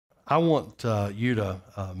I want you to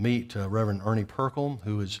meet Reverend Ernie Perkle,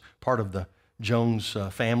 who is part of the Jones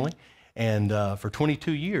family. And for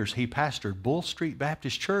 22 years, he pastored Bull Street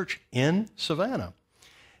Baptist Church in Savannah.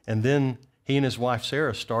 And then he and his wife,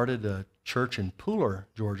 Sarah, started a church in Pooler,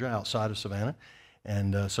 Georgia, outside of Savannah.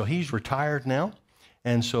 And so he's retired now.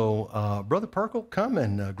 And so, Brother Perkle, come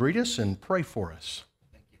and greet us and pray for us.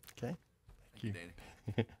 Thank you. Okay? Thank you,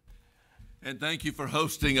 Danny. And thank you for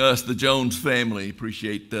hosting us, the Jones family.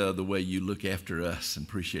 Appreciate the way you look after us and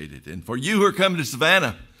appreciate it. And for you who are coming to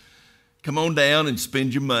Savannah, come on down and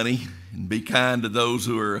spend your money and be kind to those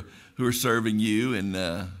who are serving you. And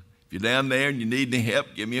if you're down there and you need any help,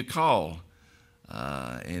 give me a call.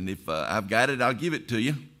 And if I've got it, I'll give it to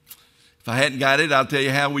you. If I hadn't got it, I'll tell you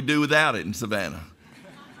how we do without it in Savannah.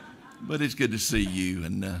 But it's good to see you.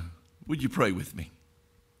 And would you pray with me?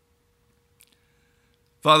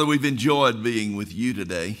 Father, we've enjoyed being with you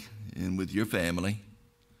today and with your family.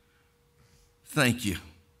 Thank you.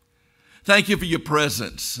 Thank you for your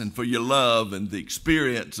presence and for your love and the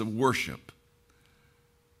experience of worship.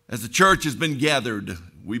 As the church has been gathered,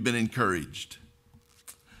 we've been encouraged.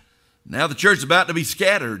 Now the church is about to be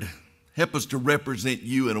scattered. Help us to represent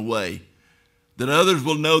you in a way that others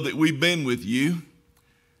will know that we've been with you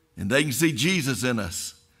and they can see Jesus in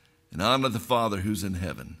us and honor the Father who's in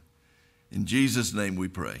heaven. In Jesus' name we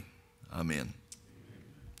pray. Amen.